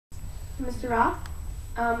to Mr. Roth.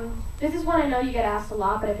 This is one I know you get asked a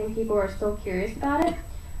lot, but I think people are still curious about it.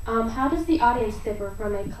 How does the audience differ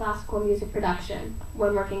from a classical music production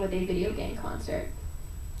when working with a video game concert?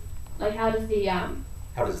 Like, how does the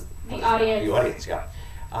audience? The audience, yeah.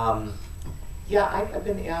 I've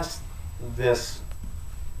been asked this.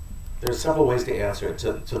 There's several ways to answer it.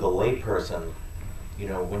 To the layperson, you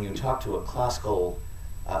know, when you talk to a classical,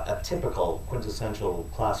 a typical quintessential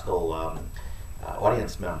classical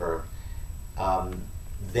audience member,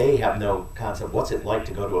 they have no concept. What's it like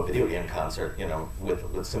to go to a video game concert, you know,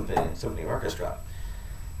 with symphony orchestra?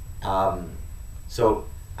 So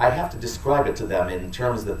I have to describe it to them in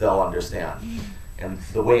terms that they'll understand. And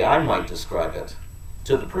the way I might describe it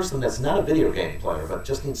to the person that's not a video game player but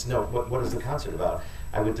just needs to know what is the concert about,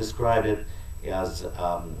 I would describe it as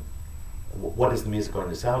what is the music going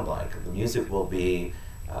to sound like? The music will be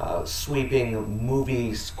sweeping,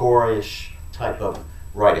 movie score-ish type of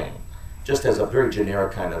writing, just as a very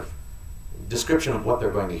generic kind of description of what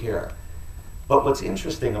they're going to hear. But what's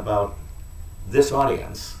interesting about this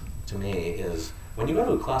audience, to me, is when you go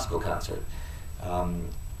to a classical concert,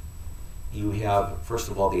 you have, first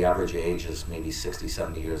of all, the average age is maybe 60,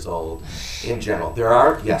 70 years old in general. There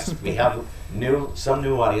are, yes, we have some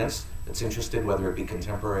new audience that's interested, whether it be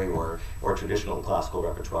contemporary or traditional classical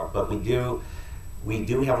repertoire. But we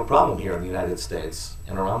do have a problem here in the United States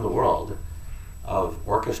and around the world of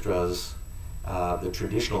orchestras, the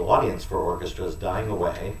traditional audience for orchestras dying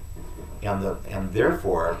away, and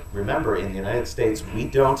therefore, remember, in the United States, we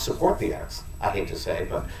don't support the arts. I hate to say,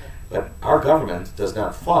 but our government does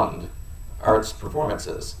not fund arts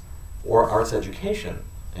performances or arts education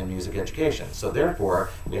and music education. So therefore,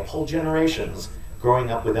 we have whole generations growing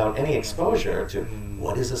up without any exposure to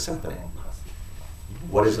what is a symphony,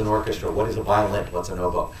 what is an orchestra, what is a violin, what's an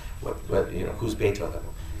oboe, who's Beethoven.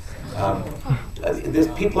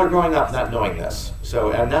 People are growing up not knowing this.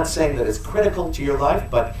 So I'm not saying that it's critical to your life,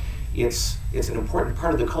 but it's an important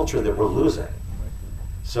part of the culture that we're losing.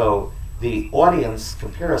 So the audience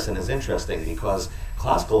comparison is interesting because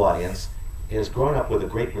classical audience is growing up with a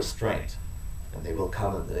great restraint. And they will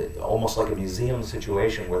come almost like a museum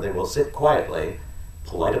situation where they will sit quietly,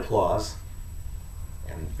 polite applause,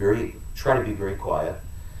 and try to be very quiet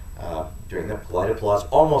during the polite applause,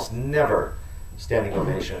 almost never standing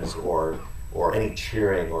ovations or any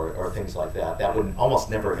cheering or things like that. That would almost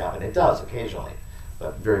never happen. It does occasionally,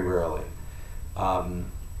 but very rarely. Now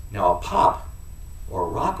a pop or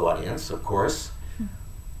rock audience, of course,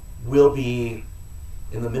 will be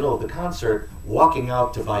in the middle of the concert walking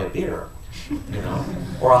out to buy a beer, you know,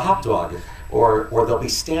 or a hot dog, or they'll be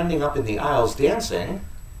standing up in the aisles dancing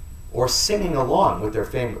or singing along with their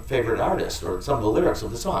favorite artist or some of the lyrics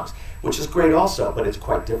of the songs, which is great also, but it's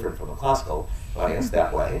quite different from a classical audience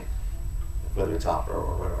that way, whether it's opera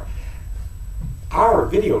or whatever. Our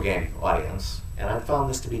video game audience, and I've found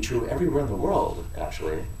this to be true everywhere in the world,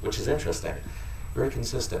 actually, which is interesting, very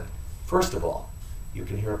consistent. First of all, you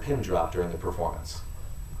can hear a pin drop during the performance.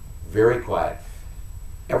 Very quiet.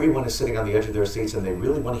 Everyone is sitting on the edge of their seats and they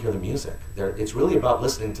really want to hear the music. It's really about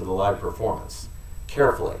listening to the live performance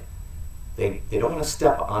carefully. They don't want to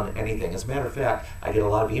step on anything. As a matter of fact, I get a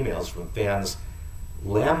lot of emails from fans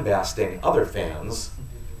lambasting other fans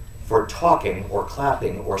for talking or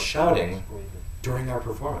clapping or shouting during our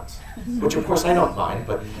performance, which of course I don't mind,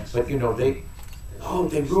 but you know, they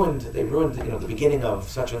ruined you know, the beginning of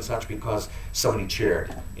such and such because somebody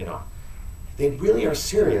cheered, you know. They really are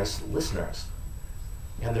serious listeners,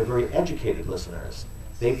 and they're very educated listeners.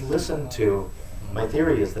 They've listened to, my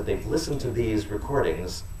theory is that they've listened to these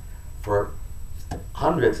recordings for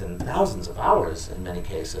hundreds and thousands of hours in many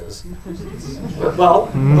cases. But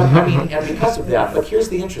I mean, and because of that, but here's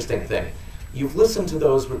the interesting thing. You've listened to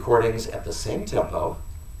those recordings at the same tempo,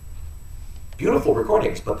 beautiful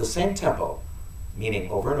recordings, but the same tempo, meaning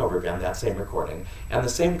over and over again, that same recording, and the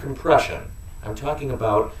same compression. I'm talking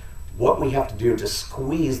about what we have to do to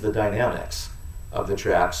squeeze the dynamics of the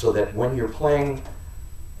track so that when you're playing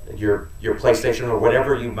your PlayStation or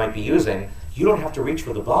whatever you might be using, you don't have to reach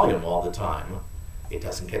for the volume all the time. It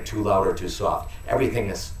doesn't get too loud or too soft. Everything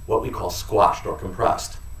is what we call squashed or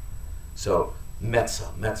compressed. So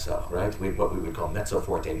mezzo, right? What we would call mezzo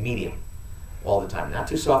forte, medium, all the time. Not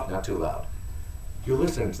too soft, not too loud. You're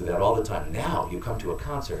listening to that all the time. Now you come to a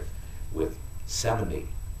concert with 70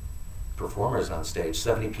 performers on stage,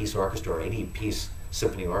 70-piece orchestra or 80-piece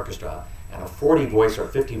symphony orchestra, and a 40-voice or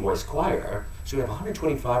 50-voice choir. So you have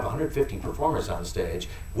 125, 150 performers on stage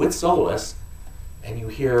with soloists, and you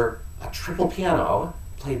hear a triple piano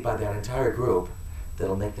played by that entire group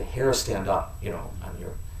that'll make the hair stand up, you know, on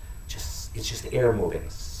your, it's just air moving.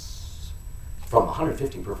 from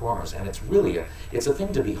 150 performers, and it's really it's a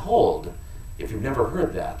thing to behold if you've never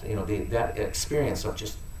heard that. You know, that experience of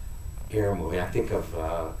just air moving. I think of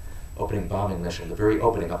opening bombing mission, the very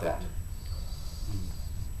opening of that.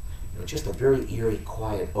 You know, just a very eerie,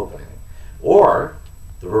 quiet opening. Or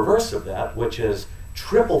the reverse of that, which is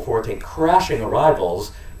triple forte crashing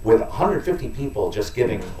arrivals with 150 people just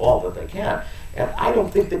giving all that they can. And I don't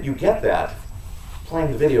think that you get that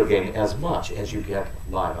playing the video game as much as you get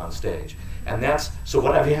live on stage. And that's, so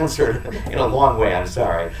what I've answered in a long way, I'm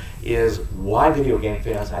sorry, is why video game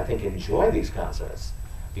fans, I think, enjoy these concerts.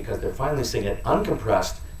 Because they're finally seeing it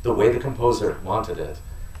uncompressed the way the composer wanted it,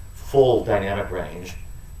 full dynamic range,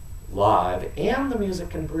 live, and the music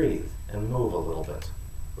can breathe and move a little bit,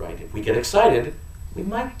 right? If we get excited, we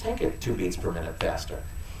might take it 2 beats per minute faster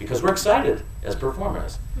because we're excited as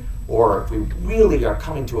performers. Or if we really are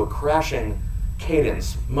coming to a crashing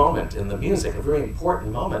cadence moment in the music, a very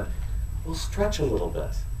important moment, we'll stretch a little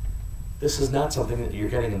bit. This is not something that you're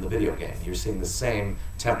getting in the video game. You're seeing the same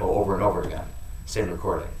tempo over and over again, same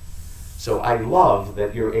recording. So I love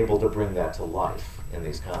that you're able to bring that to life in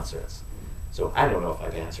these concerts. So I don't know if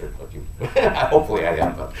I've answered what you, hopefully I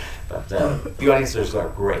have, but the audiences are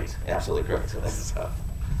great, absolutely great.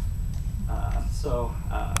 So,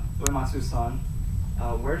 Uematsu-san,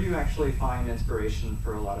 where do you actually find inspiration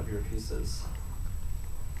for a lot of your pieces?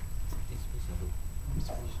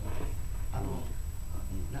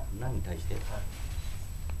 何に対して？自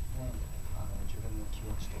分の気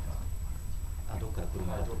持ちとか。どっから来る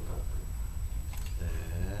のかとか。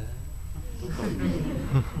どっから来るの？イ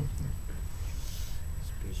ン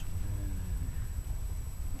スピレーションね。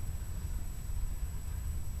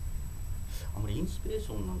あまりインスピレーシ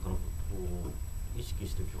ョンなんかのことを意識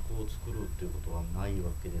して曲を作るっていうことはない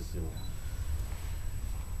わけですよ。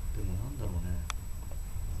でもなんだろうね。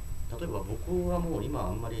例えば僕はもう今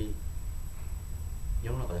あんまり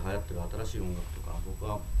世の中で流行ってる新しい音楽とか僕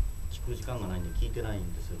は聴く時間がないんで聴いてない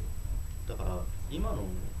んですよ。だから今の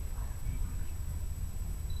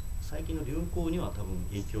最近の流行には多分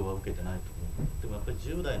影響は受けてないと思う。でもやっぱり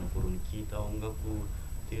10代の頃に聴いた音楽っ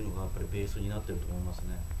ていうのがやっぱりベースになってると思います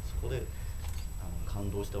ね。そこで感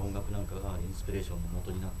動した音楽なんかがインスピレーションの元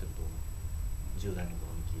になってると思う。10代の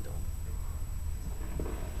頃に聴いた音楽。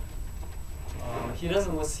He doesn't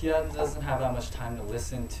have that much time to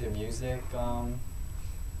listen to music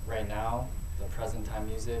right now, the present time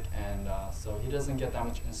music, and so he doesn't get that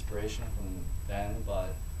much inspiration from then,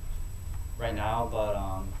 but right now, but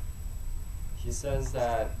he says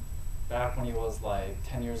that back when he was like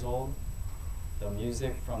 10 years old, the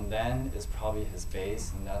music from then is probably his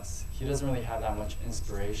base, and he doesn't really have that much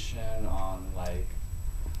inspiration on like,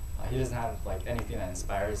 he doesn't have like anything that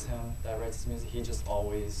inspires him that writes his music. He just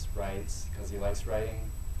always writes because he likes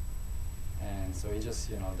writing, and so he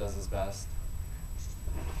just does his best.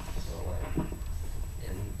 So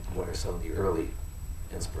and what are some of the early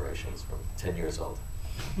inspirations from 10 years old?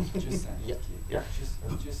 Just yeah.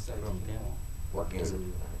 What music?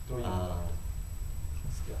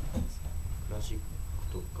 クラシック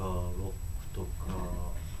とかロックとか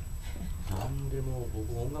何でも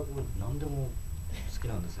僕音楽何でも好き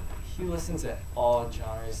なんですよ。He listens to all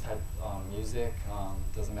genres type music.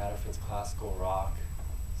 Doesn't matter if it's classical, rock.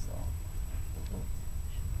 So.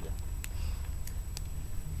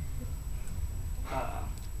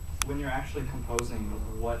 When you're actually composing,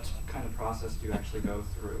 what kind of process do you actually go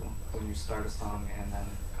through when you start a song and then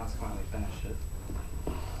consequently finish it?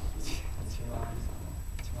 一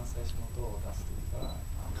番最初の音を出すときから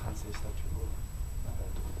完成した曲を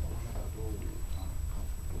どういう感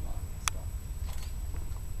覚がありますか？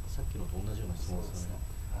さっきのと同じような質問ですよね。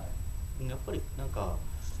はい、やっぱりなんか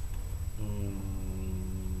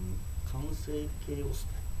完成形を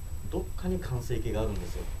どっかに完成形があるんで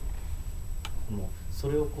すよ。もうそ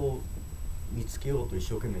れをこう見つけようと一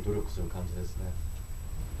生懸命努力する感じですね。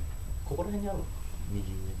ここら辺にあるの？右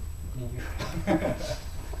上。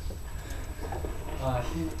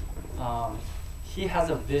He has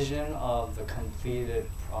a vision of the completed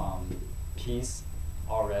piece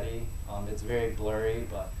already. It's very blurry,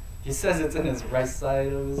 but he says it's in his right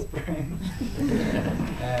side of his brain.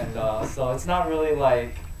 And so it's not really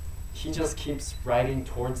like he just keeps writing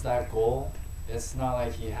towards that goal. It's not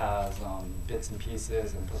like he has bits and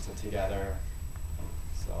pieces and puts it together.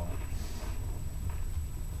 So